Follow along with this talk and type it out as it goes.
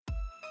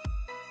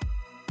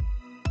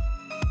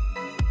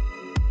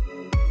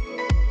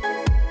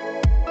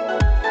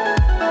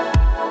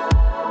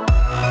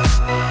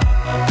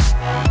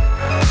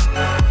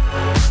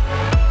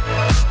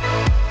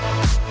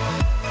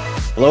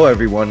Hello,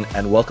 everyone,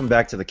 and welcome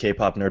back to the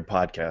K-Pop Nerd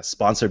Podcast,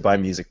 sponsored by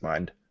Music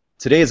Mind.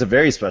 Today is a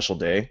very special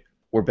day.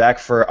 We're back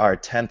for our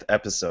 10th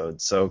episode,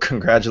 so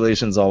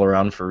congratulations all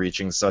around for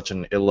reaching such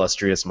an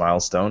illustrious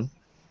milestone.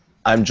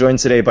 I'm joined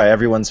today by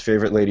everyone's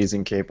favorite ladies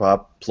in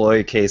K-pop,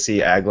 Ploy,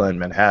 Casey, Agla, and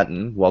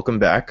Manhattan. Welcome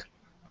back.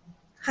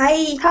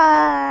 Hi.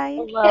 Hi.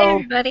 Hello. Hey,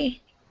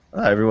 everybody.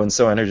 Everyone's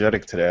so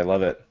energetic today. I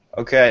love it.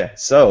 Okay,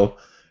 so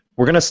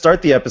we're going to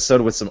start the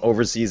episode with some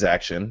overseas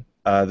action.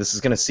 This is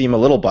going to seem a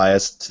little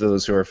biased to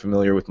those who are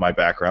familiar with my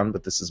background,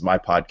 but this is my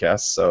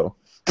podcast, so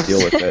deal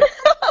with it.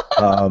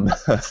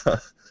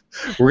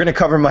 We're going to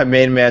cover my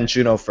main man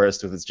Juno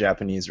first with his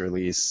Japanese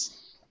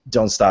release,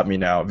 Don't Stop Me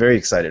Now. Very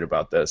excited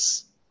about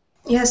this.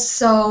 Yes,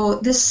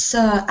 so this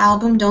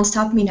album, Don't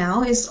Stop Me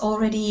Now, is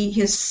already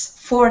his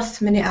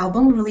fourth mini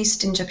album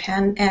released in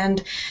Japan,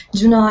 and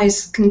Juno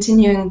is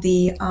continuing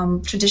the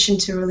tradition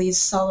to release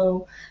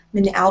solo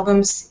mini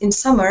albums in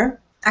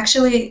summer.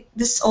 Actually,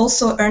 this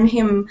also earned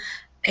him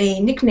a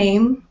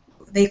nickname.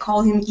 They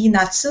call him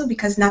Natsu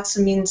because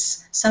Natsu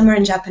means summer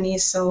in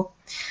Japanese, so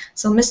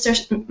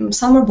Mr.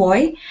 Summer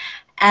Boy.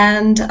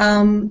 And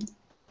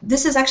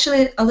this is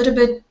actually a little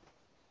bit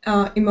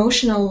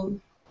emotional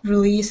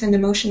release and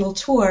emotional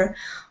tour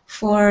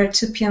for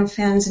 2PM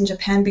fans in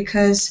Japan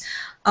because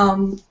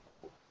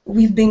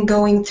we've been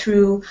going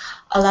through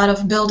a lot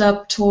of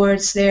build-up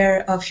towards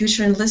their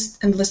future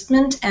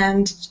enlistment,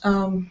 and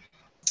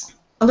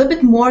a little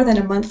bit more than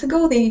a month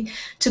ago,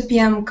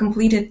 2PM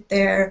completed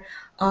their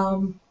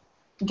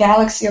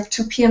Galaxy of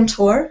 2PM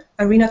tour,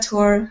 arena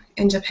tour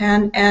in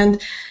Japan,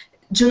 and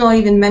Juno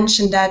even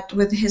mentioned that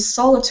with his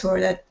solo tour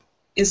that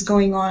is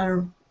going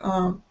on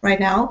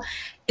right now,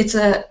 it's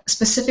a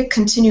specific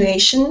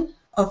continuation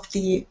of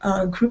the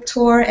group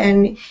tour,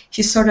 and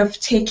he's sort of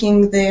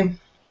taking the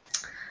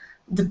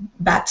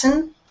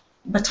baton.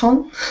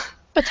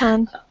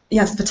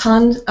 Yes,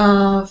 baton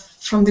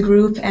from the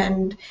group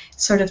and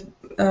sort of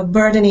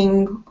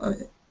burdening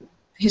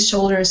his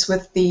shoulders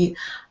with the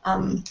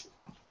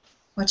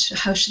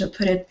how should I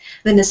put it?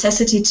 The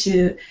necessity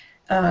to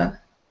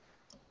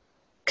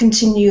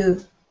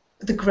continue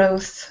the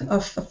growth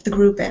of the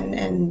group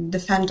and the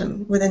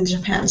fandom within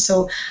Japan.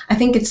 So I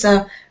think it's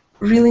a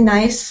really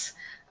nice.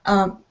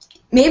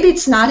 Maybe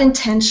it's not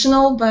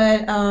intentional,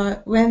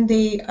 but when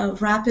they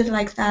wrap it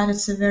like that,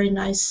 it's a very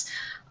nice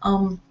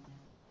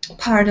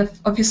part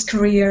of his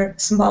career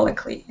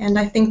symbolically. And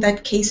I think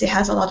that Casey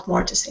has a lot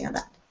more to say on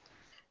that.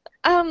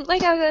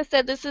 Like I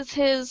said, this is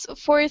his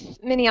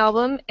fourth mini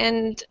album,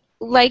 and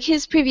like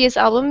his previous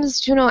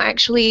albums, Juno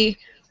actually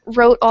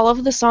wrote all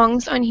of the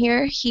songs on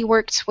here. He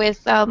worked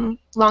with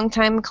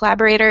longtime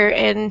collaborator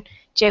and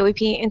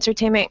JYP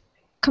Entertainment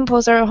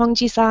composer Hong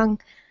Ji-sang,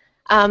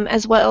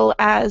 as well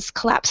as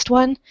Collapsed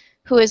One,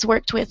 who has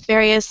worked with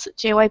various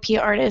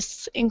JYP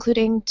artists,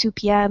 including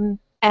 2PM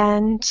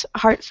and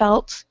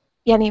Heartfelt,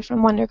 Yenny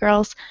from Wonder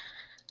Girls.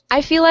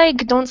 I feel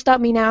like Don't Stop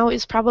Me Now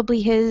is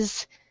probably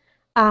his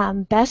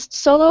best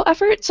solo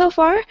effort so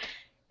far.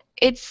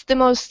 It's the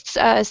most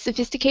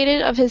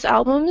sophisticated of his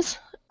albums,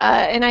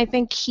 and I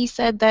think he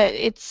said that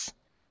it's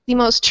the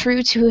most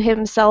true to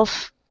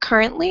himself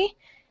currently,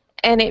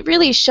 and it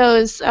really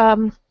shows.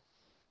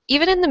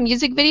 Even in the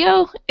music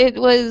video, it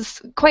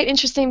was quite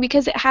interesting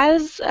because it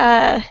has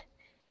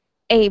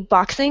a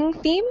boxing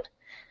theme,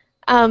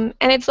 and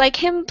it's like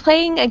him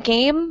playing a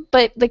game,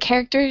 but the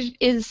character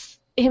is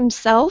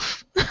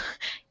himself.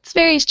 It's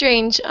very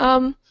strange.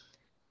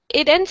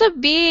 It ends up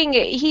being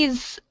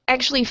he's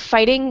actually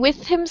fighting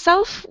with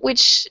himself,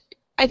 which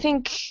I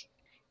think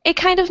it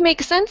kind of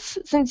makes sense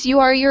since you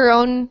are your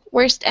own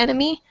worst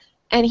enemy,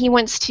 and he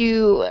wants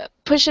to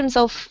push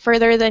himself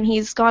further than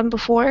he's gone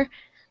before.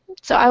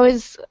 So I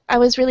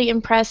was really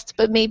impressed,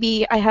 but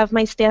maybe I have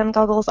my Stan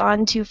goggles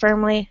on too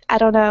firmly. I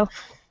don't know.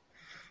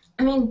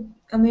 I mean,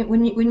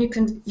 when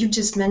you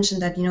just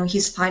mentioned that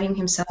he's fighting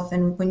himself,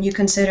 and when you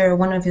consider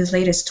one of his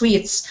latest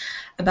tweets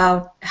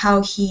about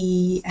how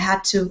he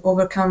had to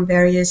overcome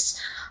various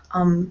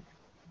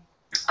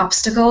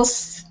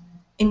obstacles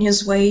on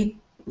his way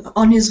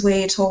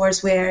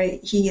towards where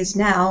he is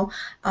now,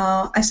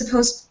 I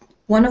suppose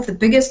one of the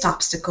biggest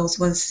obstacles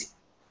was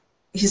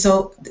his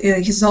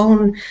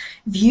own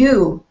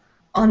view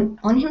on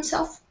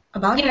himself.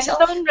 About himself?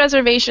 His own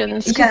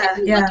reservations.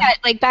 Yeah. Look at,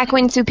 like, back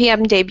when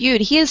 2PM debuted,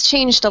 he has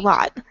changed a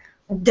lot.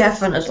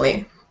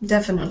 Definitely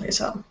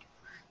so.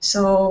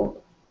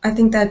 So I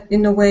think that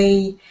in a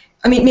way,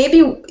 I mean,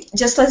 maybe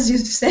just as you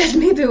said,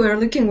 maybe we're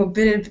looking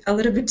a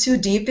little bit too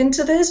deep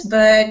into this,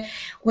 but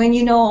when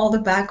you know all the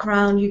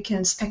background, you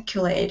can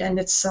speculate, and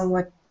it's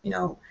somewhat, it's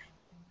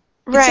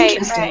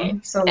interesting.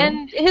 Right. So.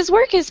 And his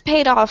work has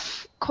paid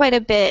off quite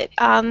a bit.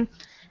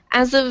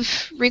 As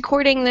of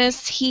recording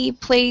this, he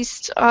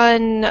placed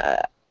on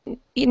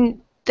in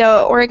the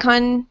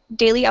Oricon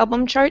daily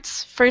album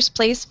charts, first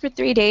place for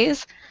 3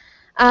 days.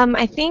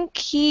 I think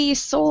he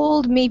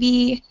sold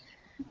maybe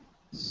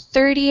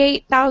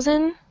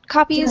 38,000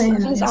 copies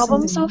of his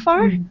album so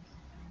far.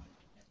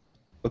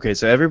 Okay,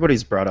 so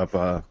everybody's brought up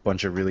a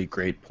bunch of really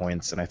great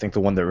points, and I think the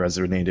one that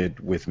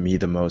resonated with me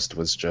the most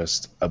was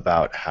just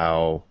about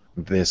how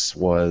this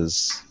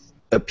was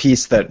a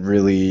piece that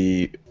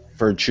really,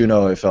 for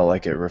Juno, it felt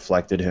like it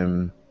reflected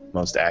him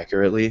most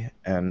accurately,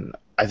 and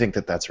I think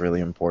that that's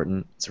really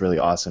important. It's really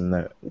awesome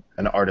that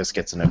an artist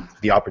gets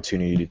the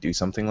opportunity to do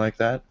something like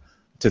that.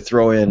 To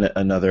throw in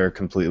another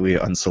completely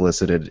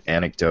unsolicited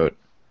anecdote,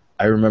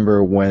 I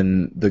remember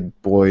when the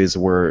boys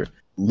were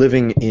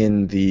living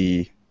in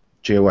the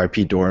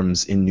JYP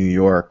dorms in New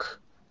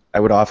York, I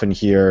would often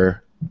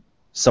hear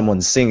someone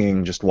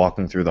singing just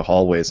walking through the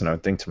hallways, and I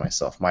would think to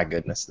myself, my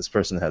goodness, this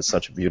person has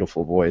such a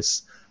beautiful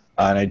voice.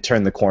 And I'd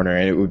turn the corner,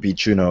 and it would be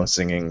Juno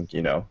singing,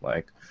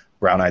 like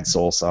Brown Eyed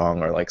Soul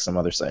Song or like some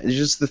other song. It's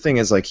just the thing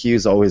is, like,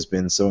 he's always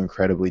been so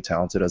incredibly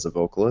talented as a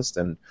vocalist,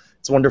 and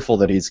it's wonderful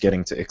that he's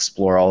getting to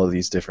explore all of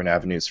these different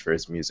avenues for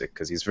his music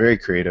because he's very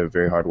creative,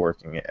 very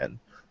hardworking, and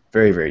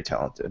very, very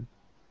talented.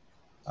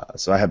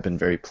 So I have been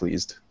very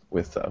pleased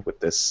with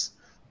this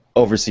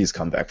overseas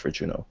comeback for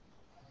Juno.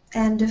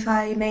 And if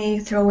I may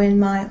throw in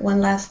my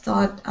one last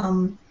thought,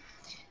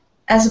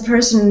 as a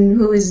person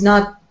who is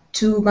not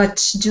too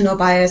much Juno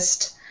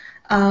biased,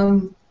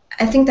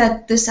 I think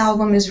that this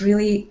album is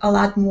really a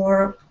lot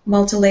more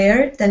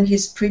multi-layered than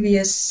his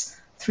previous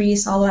three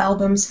solo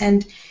albums,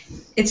 and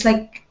it's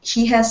like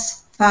he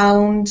has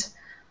found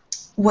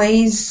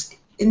ways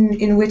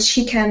in which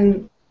he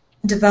can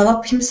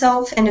develop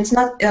himself, and it's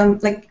not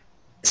like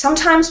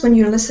sometimes when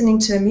you're listening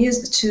to a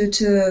music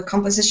to a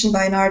composition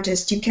by an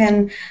artist, you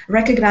can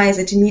recognize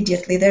it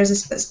immediately. There's a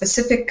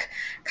specific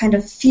kind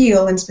of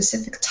feel and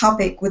specific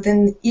topic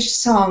within each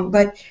song,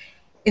 but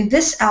in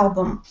this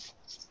album,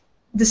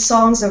 the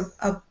songs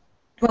are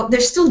well,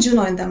 there's still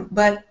Juno in them,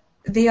 but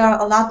they are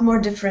a lot more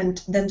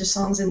different than the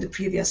songs in the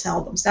previous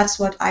albums. That's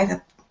what I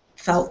have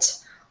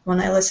felt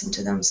when I listened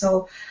to them.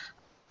 So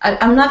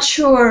I'm not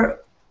sure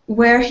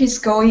where he's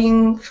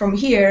going from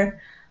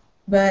here,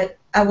 but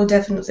I will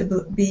definitely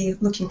be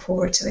looking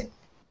forward to it.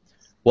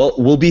 Well,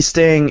 we'll be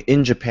staying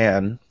in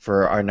Japan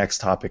for our next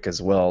topic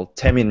as well.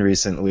 Taemin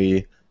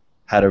recently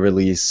had a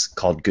release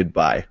called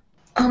Goodbye.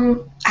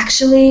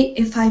 Actually,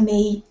 if I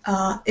may,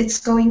 it's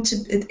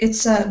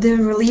the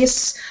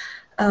release.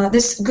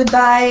 This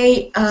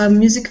Goodbye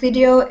music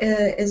video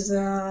is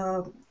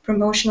a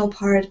promotional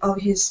part of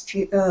his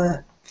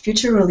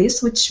future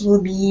release, which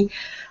will be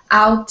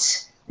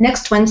out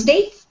next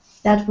Wednesday.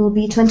 That will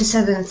be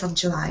 27th of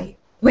July.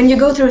 When you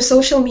go through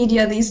social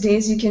media these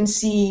days, you can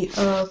see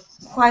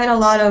quite a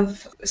lot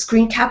of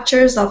screen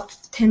captures of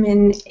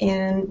Taemin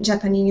in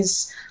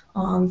Japanese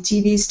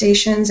TV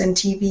stations and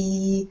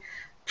TV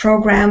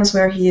programs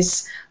where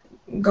he's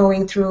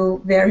going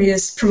through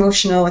various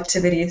promotional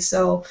activities.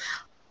 So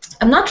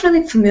I'm not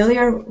really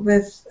familiar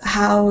with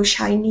how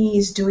SHINee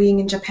is doing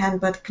in Japan,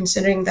 but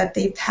considering that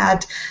they've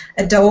had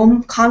a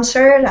dome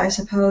concert, I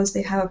suppose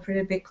they have a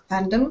pretty big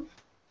fandom.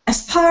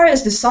 As far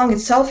as the song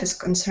itself is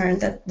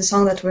concerned, that the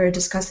song that we're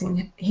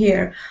discussing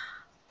here,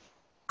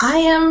 I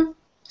am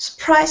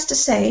surprised to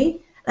say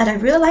that I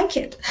really like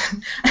it.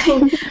 I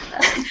mean,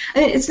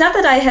 it's not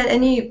that I had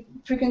any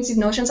preconceived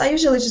notions. I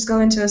usually just go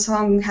into a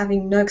song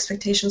having no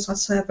expectations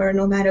whatsoever,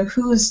 no matter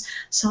whose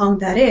song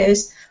that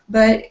is.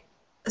 But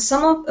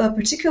some of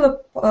particular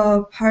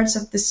parts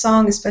of the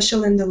song,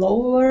 especially in the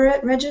lower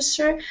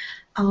register,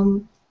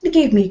 they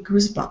gave me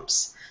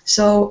goosebumps.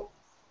 So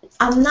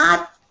I'm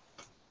not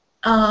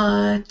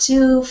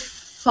too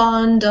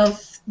fond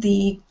of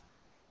the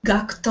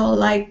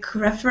Gakto-like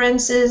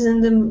references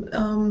in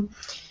the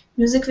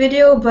music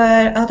video,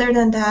 but other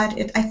than that,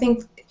 I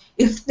think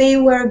if they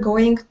were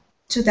going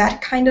to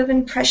that kind of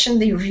impression,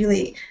 they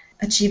really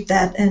achieved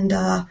that. And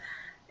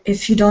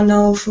if you don't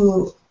know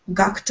who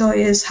Gakto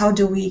is, how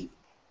do we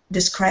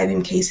describe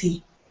him,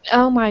 Casey?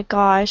 Oh my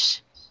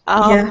gosh.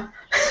 Yeah.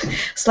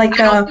 It's like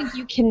I don't think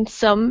you can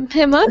sum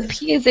him up.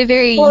 He is a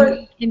very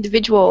unique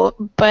individual,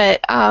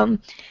 but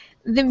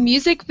the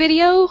music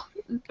video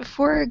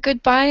for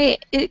Goodbye,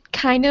 it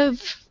kind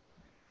of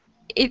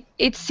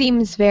it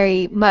seems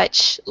very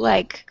much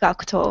like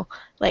Gakuto.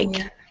 Like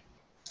Yeah.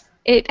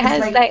 it It's has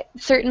like- that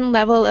certain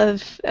level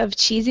of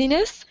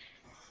cheesiness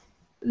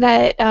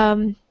that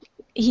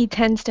he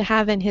tends to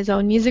have in his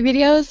own music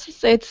videos.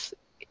 So it's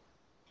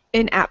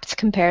an apt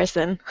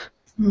comparison.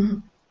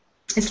 Mhm.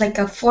 It's like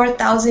a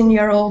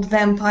 4,000-year-old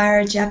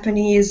vampire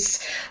Japanese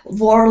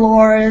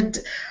warlord,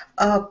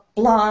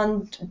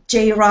 blonde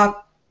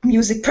J-rock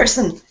music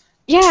person.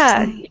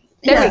 Yeah, there we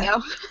Yeah.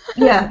 go.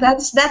 Yeah,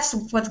 that's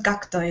what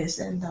Gakto is,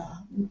 and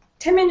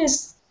Taemin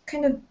is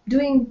kind of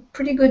doing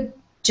pretty good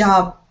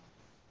job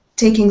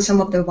taking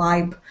some of the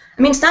vibe.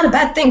 I mean, it's not a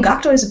bad thing.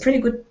 Gakto is a pretty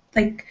good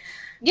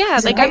Yeah,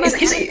 he's, like an,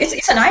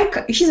 it's an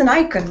icon. He's an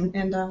icon,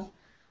 and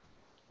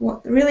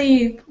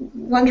really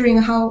wondering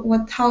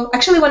how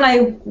actually when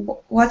I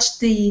watched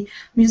the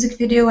music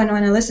video and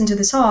when I listened to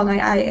the song,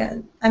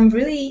 I'm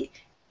really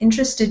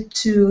interested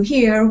to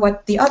hear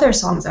what the other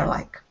songs are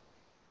like.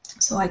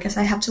 So I guess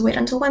I have to wait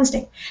until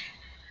Wednesday.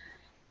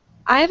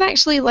 I've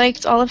actually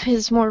liked all of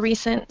his more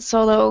recent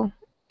solo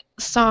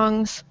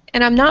songs,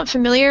 and I'm not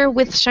familiar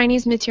with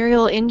SHINee's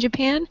material in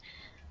Japan,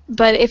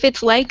 but if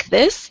it's like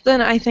this,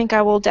 then I think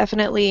I will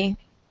definitely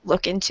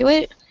look into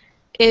it.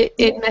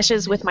 It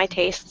meshes with my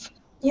tastes.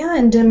 Yeah,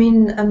 and I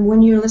mean,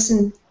 when you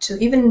listen to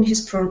even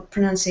his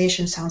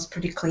pronunciation sounds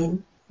pretty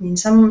clean. I mean,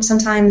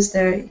 sometimes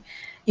there,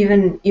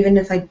 even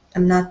if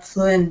I'm not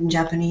fluent in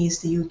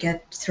Japanese, you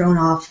get thrown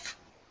off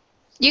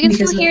You can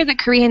because still hear the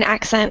Korean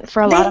accent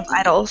for a lot of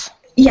idols.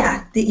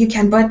 yeah, you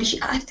can, but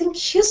I think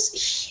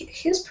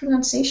his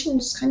pronunciation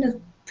is kind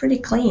of pretty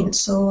clean.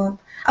 So,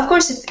 of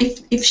course,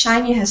 if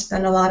SHINee has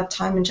spent a lot of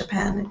time in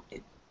Japan,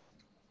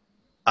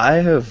 I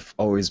have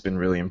always been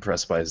really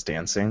impressed by his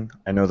dancing.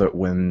 I know that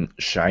when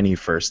SHINee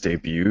first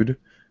debuted,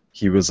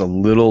 he was a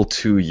little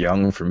too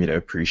young for me to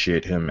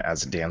appreciate him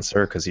as a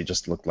dancer because he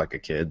just looked like a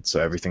kid.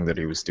 So everything that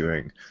he was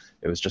doing,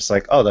 it was just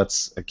like, oh,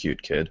 that's a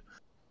cute kid.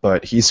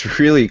 But he's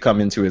really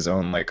come into his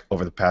own like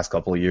over the past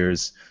couple of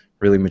years,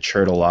 really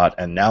matured a lot,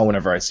 and now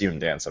whenever I see him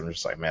dance, I'm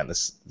just like, man,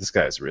 this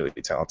guy is really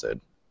talented.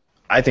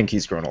 I think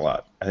he's grown a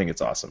lot. I think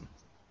it's awesome.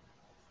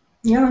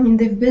 yeah, I mean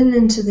they've been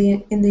in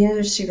the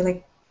industry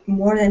like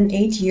more than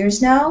 8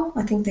 years now.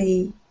 I think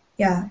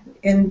yeah,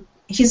 and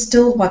he's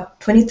still what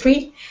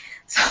 23,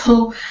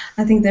 so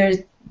I think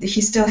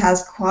he still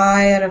has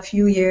quite a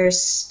few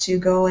years to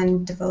go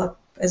and develop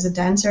as a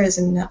dancer, as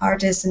an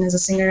artist, and as a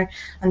singer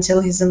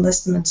until his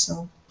enlistment.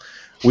 So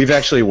We've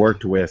actually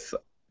worked with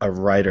a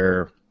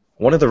writer,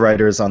 one of the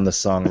writers on the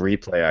song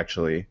Replay,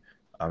 actually,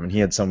 and he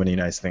had so many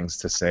nice things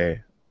to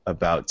say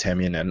about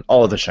Taemin and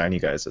all of the SHINee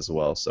guys as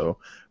well. So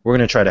we're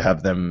going to try to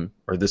have them,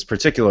 or this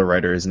particular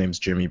writer, his name's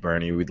Jimmy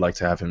Burney, we'd like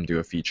to have him do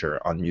a feature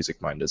on Music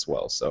Mind as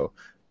well. So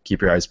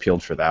keep your eyes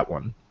peeled for that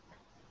one.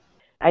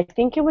 I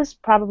think it was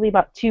probably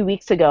about 2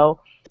 weeks ago,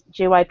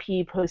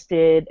 JYP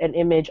posted an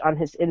image on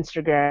his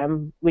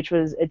Instagram, which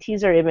was a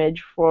teaser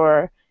image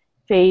for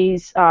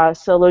Faye's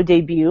solo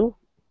debut.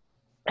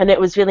 And it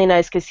was really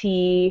nice because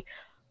he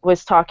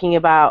was talking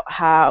about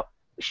how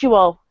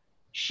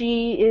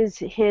she is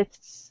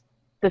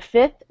the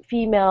fifth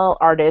female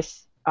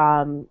artist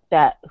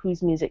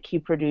whose music he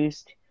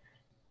produced,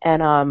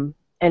 and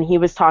he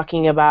was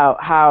talking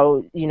about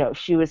how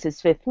she was his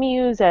fifth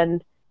muse,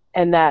 and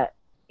that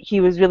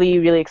he was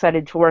really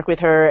excited to work with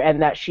her,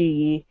 and that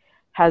she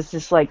has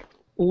this like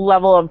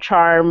level of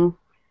charm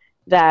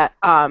that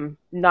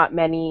not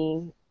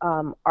many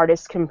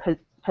artists can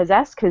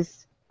possess,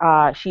 because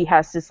she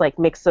has this like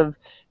mix of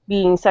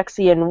being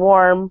sexy and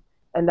warm,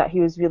 and that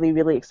he was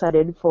really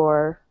excited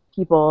for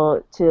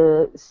people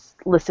to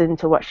listen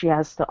to what she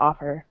has to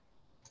offer.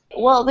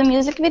 Well, the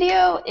music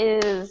video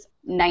is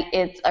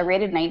it's a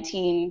rated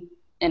 19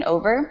 and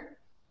over.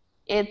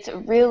 It's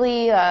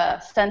really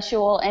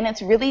sensual, and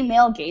it's really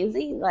male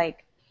gazy.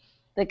 Like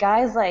the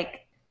guy's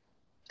like,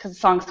 because the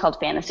song's called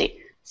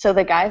Fantasy, so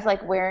the guy's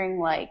like wearing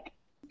like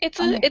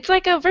it's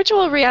like a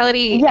virtual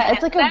reality. Yeah,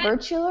 headset. it's like a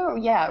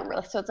virtual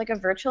so it's like a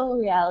virtual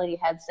reality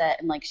headset,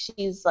 and like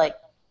she's like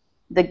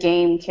the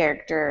game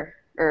character,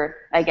 or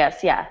I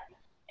guess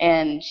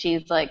and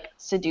she's like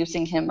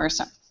seducing him or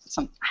some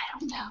I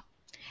don't know,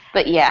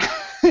 but yeah.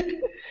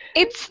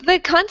 It's the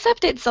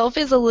concept itself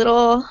is a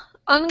little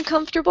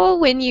uncomfortable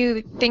when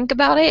you think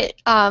about it.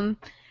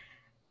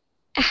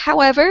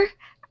 However,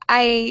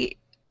 I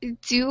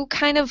do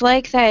kind of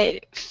like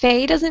that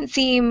Faye doesn't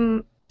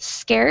seem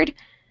scared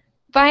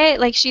by it.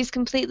 Like she's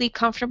completely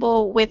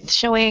comfortable with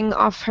showing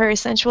off her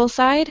sensual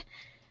side.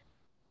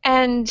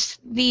 And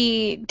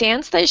the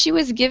dance that she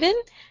was given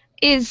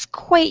is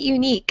quite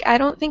unique. I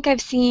don't think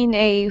I've seen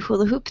a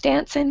hula hoop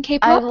dance in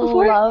K-pop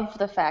before. I love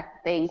the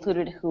fact they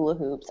included hula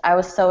hoops. I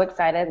was so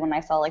excited when I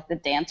saw like the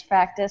dance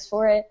practice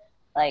for it.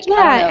 Like,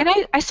 yeah, and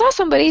I saw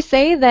somebody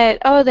say that,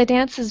 oh, the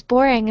dance is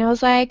boring. And I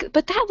was like,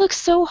 but that looks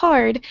so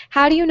hard.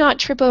 How do you not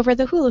trip over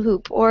the hula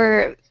hoop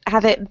or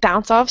have it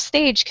bounce off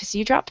stage because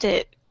you dropped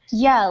it?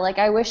 Yeah, like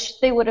I wish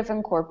they would have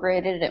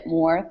incorporated it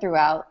more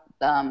throughout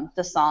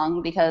the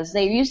song, because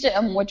they used it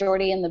a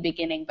majority in the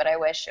beginning, but I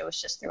wish it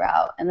was just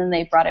throughout, and then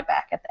they brought it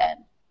back at the end.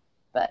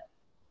 But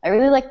I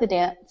really like the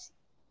dance,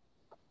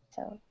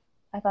 so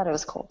I thought it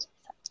was cool.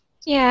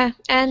 Yeah,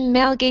 and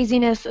male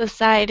gaziness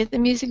aside, the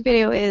music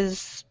video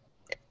is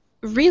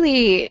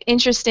really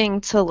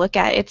interesting to look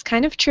at. It's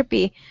kind of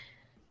trippy.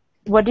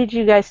 What did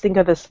you guys think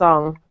of the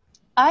song?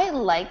 I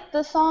like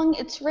the song.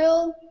 It's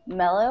real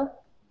mellow.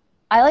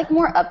 I like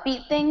more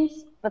upbeat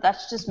things, but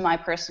that's just my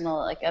personal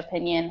like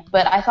opinion.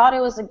 But I thought it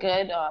was a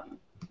good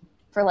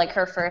for like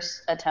her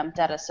first attempt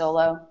at a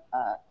solo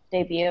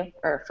debut,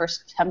 or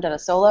first attempt at a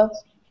solo.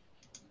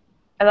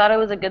 I thought it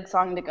was a good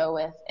song to go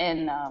with,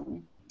 and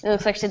it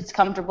looks like she's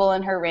comfortable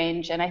in her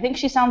range, and I think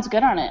she sounds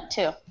good on it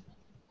too.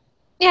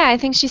 Yeah, I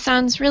think she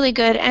sounds really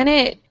good, and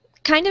it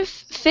kind of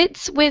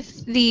fits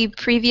with the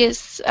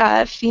previous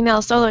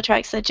female solo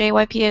tracks that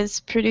JYP has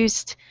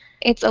produced.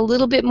 It's a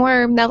little bit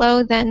more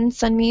mellow than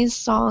Sunmi's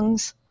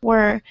songs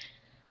were,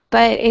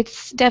 but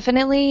it's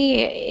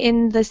definitely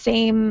in the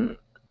same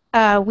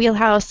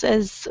wheelhouse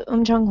as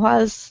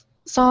Jung-hwa's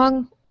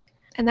song,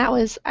 and that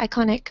was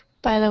iconic,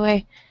 by the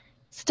way.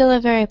 Still a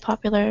very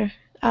popular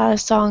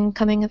song,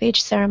 Coming of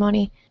Age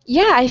Ceremony.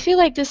 Yeah, I feel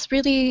like this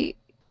really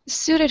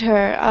suited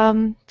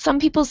her. Some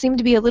people seem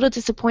to be a little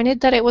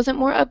disappointed that it wasn't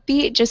more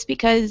upbeat just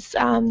because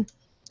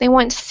they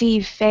want to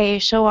see Faye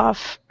show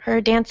off her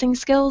dancing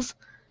skills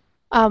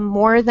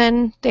more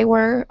than they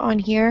were on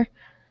here.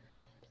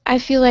 I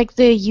feel like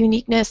the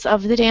uniqueness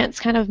of the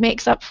dance kind of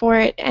makes up for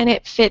it, and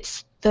it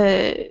fits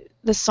the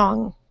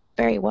song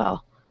very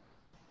well.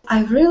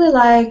 I really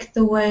like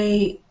the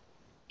way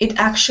it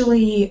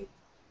actually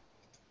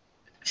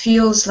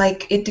feels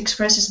like it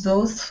expresses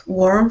both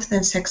warmth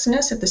and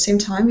sexiness at the same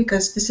time,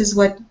 because this is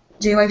what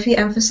JYP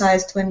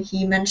emphasized when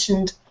he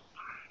mentioned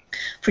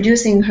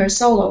producing her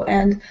solo.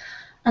 And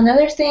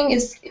another thing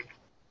is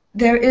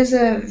there is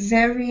a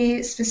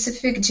very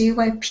specific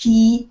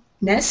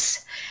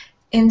JYP-ness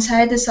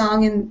inside the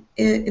song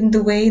in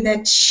the way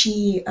that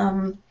she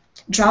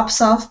drops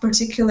off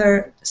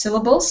particular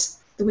syllables,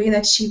 the way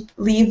that she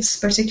leaves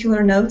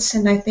particular notes,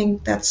 and I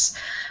think that's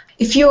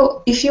if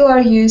you are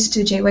used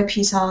to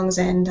JYP songs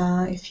and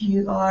if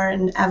you are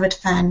an avid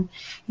fan,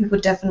 you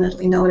would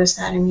definitely notice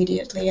that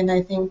immediately. And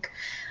I think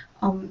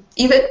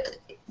even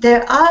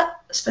there are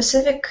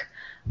specific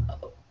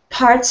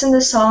parts in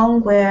the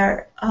song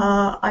where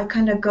I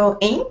kind of go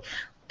in,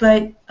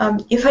 but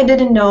if I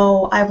didn't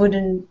know, I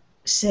wouldn't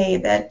say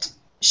that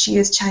she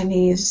is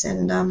Chinese,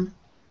 and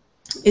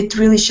it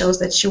really shows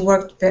that she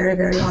worked very,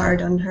 very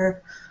hard on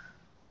her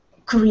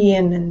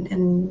Korean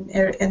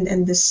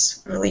and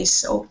this release.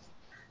 So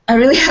I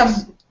really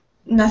have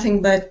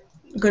nothing but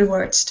good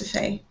words to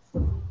say.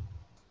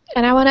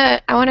 And I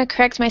wanna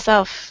correct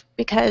myself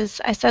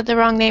because I said the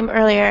wrong name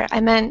earlier.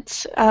 I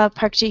meant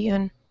Park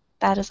Ji-yoon.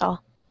 That is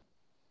all.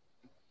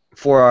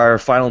 For our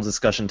final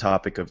discussion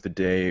topic of the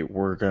day,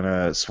 we're going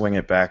to swing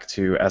it back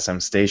to SM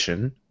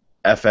Station.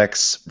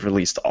 FX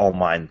released All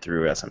Mine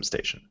through SM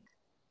Station.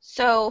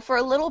 So, for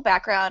a little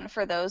background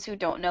for those who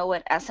don't know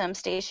what SM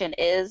Station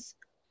is,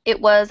 it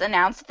was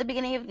announced at the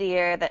beginning of the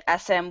year that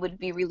SM would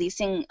be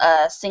releasing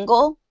a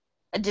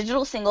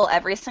digital single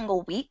every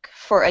single week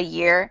for a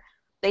year.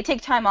 They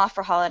take time off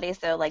for holidays,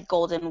 though, like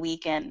Golden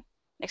Week and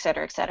et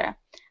cetera, et cetera.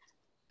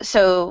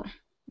 So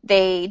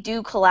they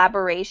do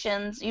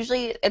collaborations.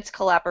 Usually it's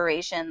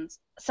collaborations.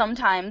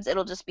 Sometimes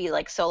it'll just be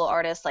like solo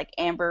artists, like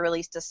Amber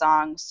released a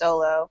song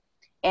solo.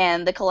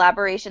 And the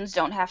collaborations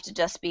don't have to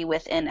just be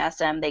within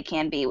SM. They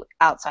can be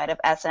outside of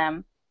SM.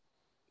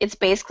 It's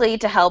basically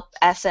to help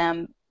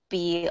SM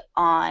be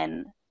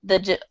on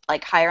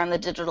higher on the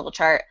digital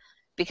chart,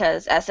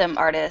 because SM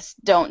artists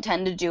don't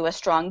tend to do as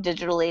strong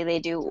digitally. They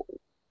do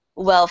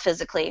well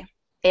physically.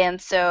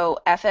 And so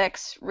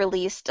FX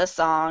released a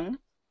song.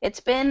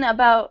 It's been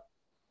about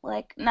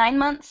 9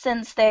 months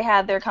since they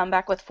had their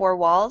comeback with Four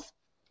Walls,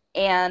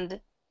 and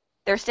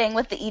they're staying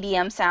with the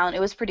EDM sound.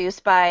 It was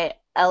produced by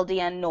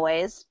LDN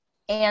Noise,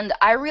 and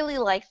I really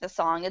like the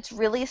song. It's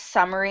really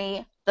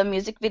summery. The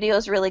music video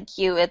is really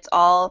cute. It's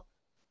all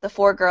the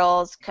four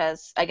girls,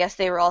 because I guess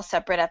they were all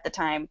separate at the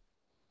time.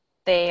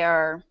 They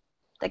are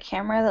the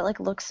camera that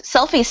looks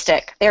selfie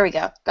stick. There we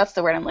go. That's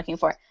the word I'm looking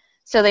for.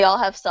 So they all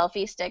have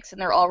selfie sticks, and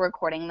they're all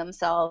recording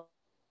themselves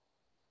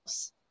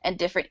in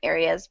different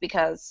areas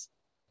because,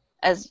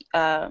 as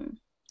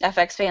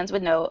FX fans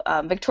would know,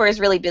 Victoria's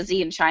really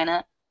busy in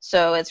China,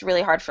 so it's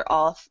really hard for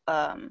all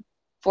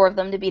four of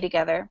them to be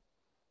together.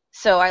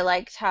 So I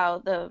liked how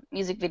the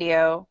music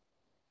video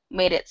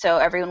made it so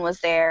everyone was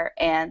there,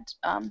 and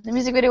the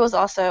music video was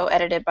also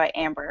edited by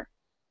Amber.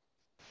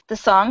 The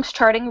song's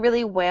charting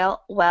really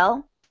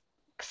well,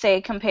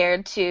 say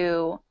compared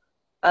to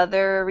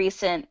other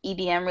recent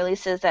EDM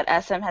releases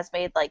that SM has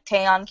made. Like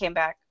Taeyeon came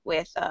back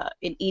with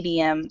an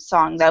EDM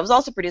song that was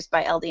also produced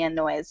by LDN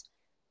Noise.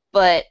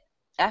 But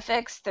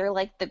FX, they're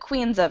like the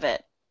queens of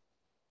it,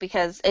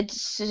 because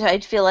I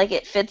feel like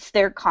it fits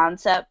their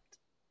concept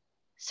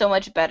so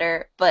much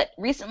better. But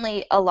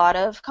recently, a lot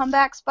of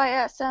comebacks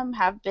by SM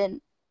have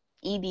been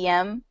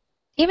EDM.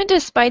 Even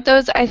despite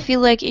those, I feel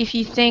like if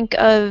you think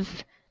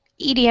of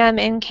EDM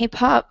and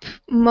K-pop,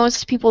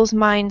 most people's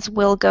minds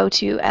will go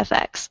to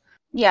FX.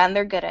 Yeah, and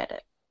they're good at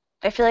it.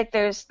 I feel like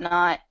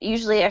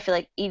usually I feel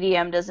like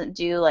EDM doesn't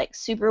do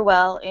super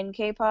well in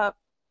K-pop.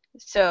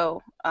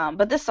 So,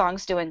 but this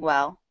song's doing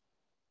well.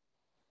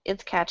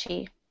 It's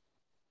catchy.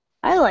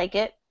 I like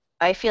it.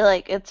 I feel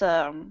like it's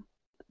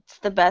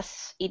the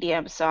best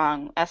EDM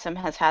song SM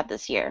has had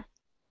this year,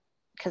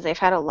 because they've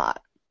had a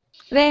lot.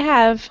 They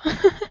have.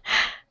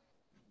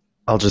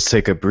 I'll just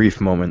take a brief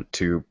moment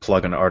to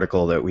plug an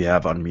article that we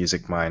have on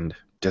Music Mind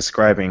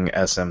describing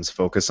SM's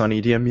focus on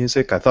EDM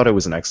music. I thought it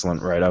was an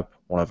excellent write-up.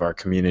 One of our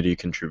community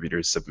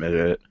contributors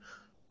submitted it.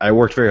 I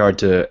worked very hard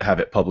to have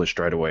it published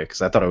right away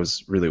because I thought it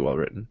was really well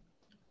written.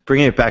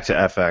 Bringing it back to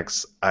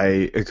FX,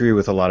 I agree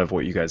with a lot of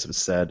what you guys have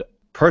said.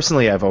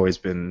 Personally, I've always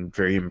been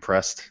very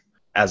impressed,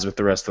 as with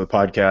the rest of the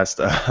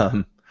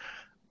podcast,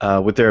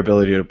 with their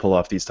ability to pull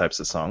off these types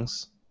of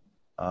songs.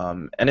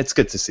 And it's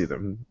good to see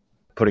them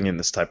putting in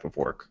this type of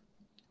work.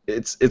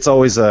 It's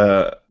always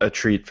a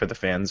treat for the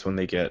fans when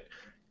they get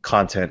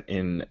content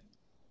in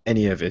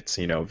any of its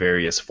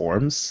various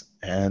forms.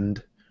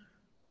 And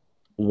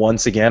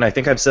once again, I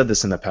think I've said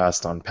this in the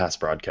past on past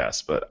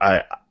broadcasts, but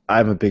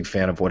I'm a big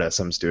fan of what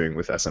SM's doing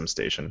with SM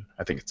Station.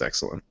 I think it's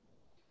excellent.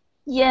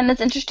 Yeah, and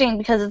it's interesting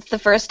because it's the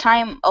first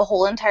time a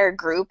whole entire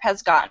group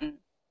has gotten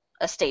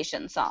a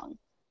station song.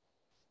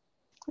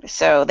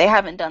 So they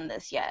haven't done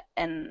this yet,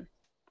 and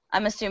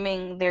I'm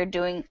assuming they're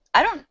doing,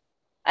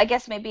 I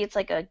guess maybe it's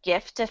like a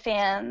gift to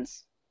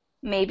fans,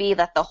 maybe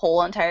that the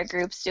whole entire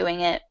group's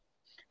doing it,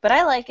 but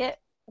I like it.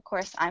 Of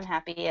course, I'm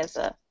happy as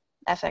a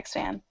FX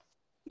fan.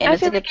 And I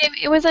it's a feel good,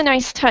 like it was a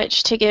nice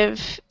touch to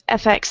give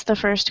FX the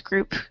first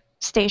group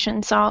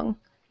station song,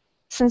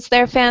 since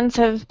their fans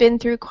have been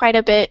through quite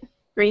a bit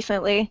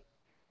recently.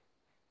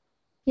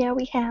 yeah,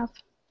 we have.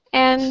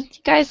 And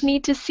you guys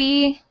need to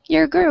see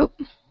your group.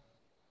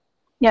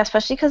 Yeah,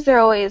 especially because they're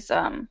always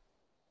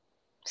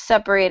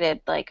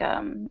separated, like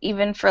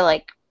even for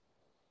like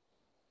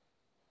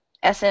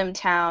SM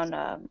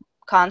Town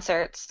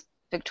concerts,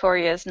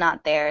 Victoria's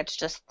not there. It's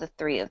just the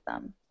three of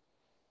them.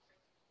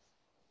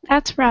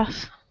 That's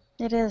rough.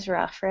 It is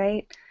rough,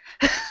 right?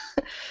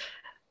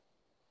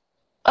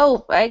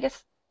 Oh, I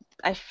guess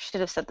I should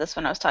have said this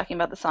when I was talking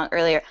about the song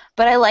earlier,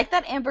 but I like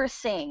that Amber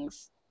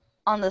sings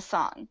on the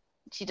song.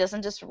 She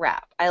doesn't just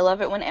rap. I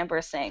love it when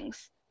Amber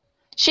sings.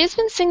 She's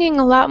been singing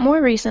a lot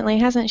more recently,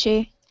 hasn't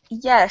she?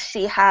 Yes,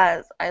 she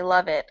has. I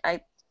love it.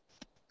 I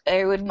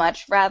would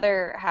much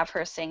rather have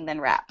her sing than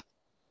rap.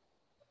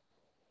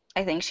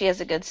 I think she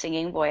has a good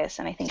singing voice,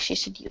 and I think she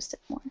should use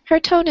it more. Her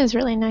tone is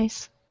really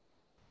nice.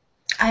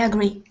 I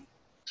agree.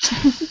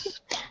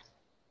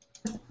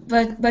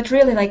 But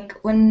really, like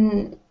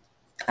when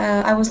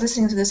I was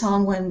listening to the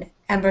song when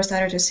Amber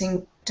started to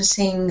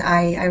sing,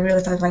 I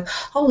really thought like,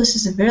 oh, this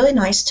is a really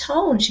nice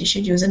tone. She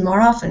should use it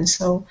more often.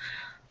 So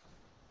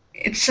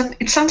it's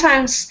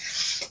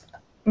sometimes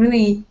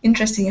really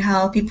interesting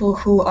how people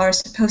who are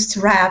supposed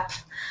to rap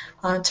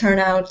turn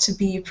out to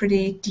be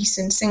pretty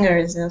decent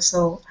singers.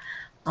 So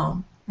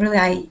really,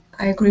 I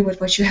agree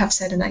with what you have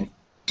said, and I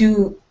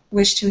do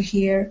wish to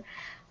hear.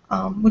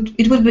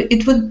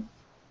 It would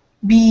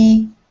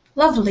be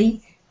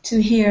lovely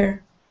to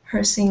hear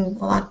her sing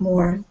a lot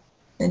more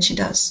than she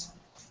does.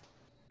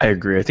 I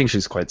agree. I think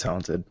she's quite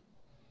talented.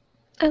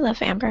 I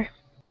love Amber.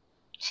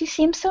 She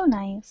seems so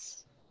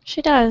nice.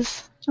 She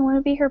does. I want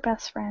to be her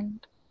best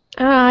friend.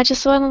 I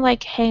just want to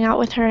like hang out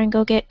with her and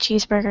go get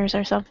cheeseburgers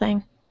or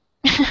something.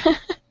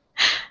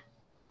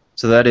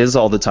 So that is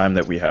all the time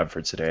that we have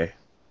for today.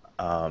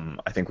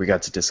 I think we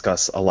got to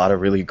discuss a lot of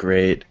really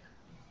great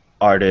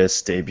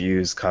artists,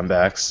 debuts,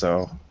 comebacks.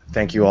 So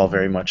thank you all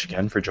very much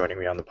again for joining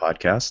me on the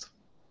podcast.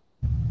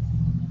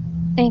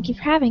 Thank you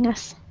for having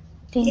us.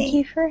 Thank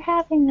you for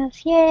having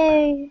us.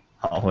 Yay!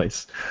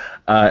 Always.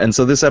 And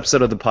so this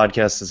episode of the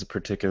podcast is a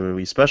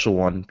particularly special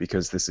one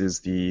because this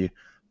is the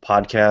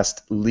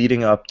podcast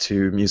leading up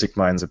to Music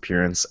Mind's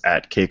appearance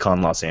at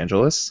KCON Los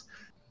Angeles.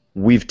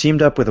 We've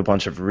teamed up with a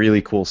bunch of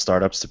really cool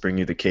startups to bring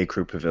you the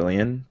K-Crew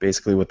Pavilion.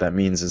 Basically what that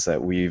means is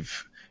that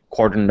we've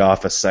cordoned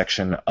off a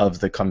section of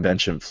the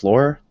convention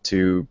floor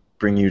to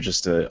bring you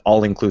just an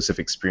all-inclusive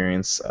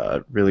experience,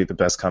 really the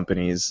best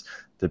companies,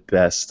 the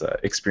best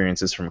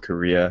experiences from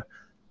Korea.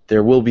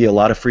 There will be a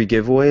lot of free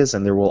giveaways,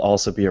 and there will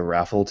also be a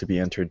raffle to be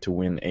entered to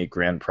win a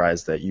grand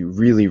prize that you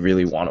really,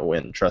 really want to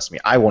win. Trust me,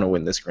 I want to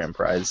win this grand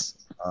prize.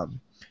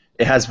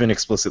 It has been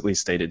explicitly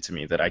stated to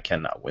me that I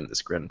cannot win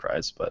this grand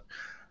prize, but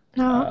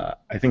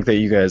I think that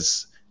you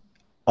guys,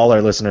 all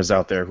our listeners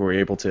out there who are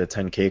able to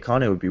attend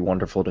KCON, it would be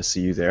wonderful to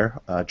see you there.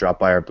 Drop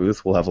by our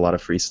booth. We'll have a lot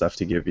of free stuff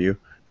to give you.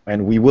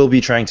 And we will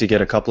be trying to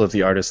get a couple of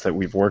the artists that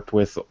we've worked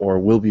with or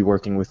will be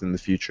working with in the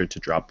future to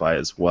drop by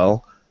as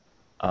well.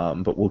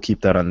 But we'll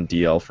keep that on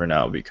DL for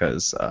now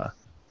because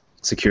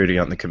security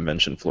on the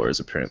convention floor is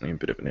apparently a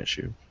bit of an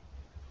issue.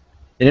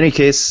 In any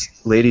case,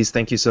 ladies,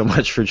 thank you so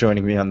much for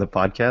joining me on the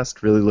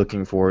podcast. Really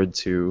looking forward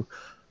to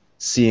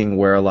seeing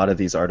where a lot of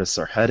these artists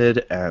are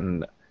headed,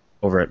 and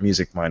over at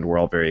Music Mind, we're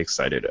all very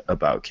excited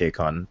about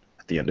KCON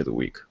at the end of the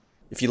week.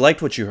 If you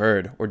liked what you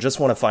heard, or just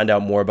want to find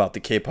out more about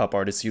the K-pop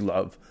artists you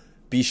love,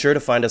 be sure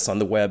to find us on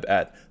the web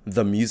at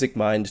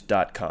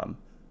themusicmind.com.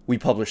 We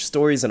publish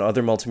stories and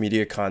other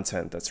multimedia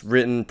content that's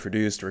written,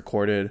 produced,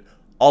 recorded,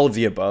 all of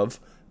the above,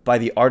 by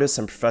the artists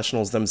and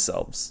professionals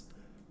themselves.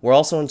 We're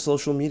also on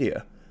social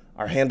media.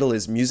 Our handle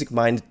is Music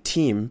Mind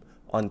Team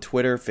on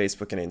Twitter,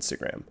 Facebook, and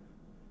Instagram.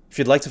 If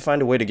you'd like to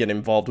find a way to get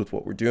involved with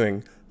what we're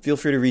doing, feel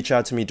free to reach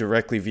out to me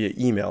directly via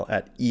email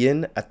at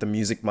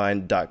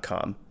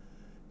ian@themusicmind.com.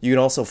 You can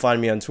also find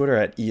me on Twitter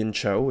at Ian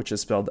Cho, which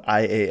is spelled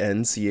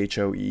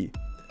IANCHOE.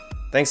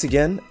 Thanks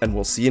again, and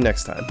we'll see you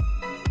next time.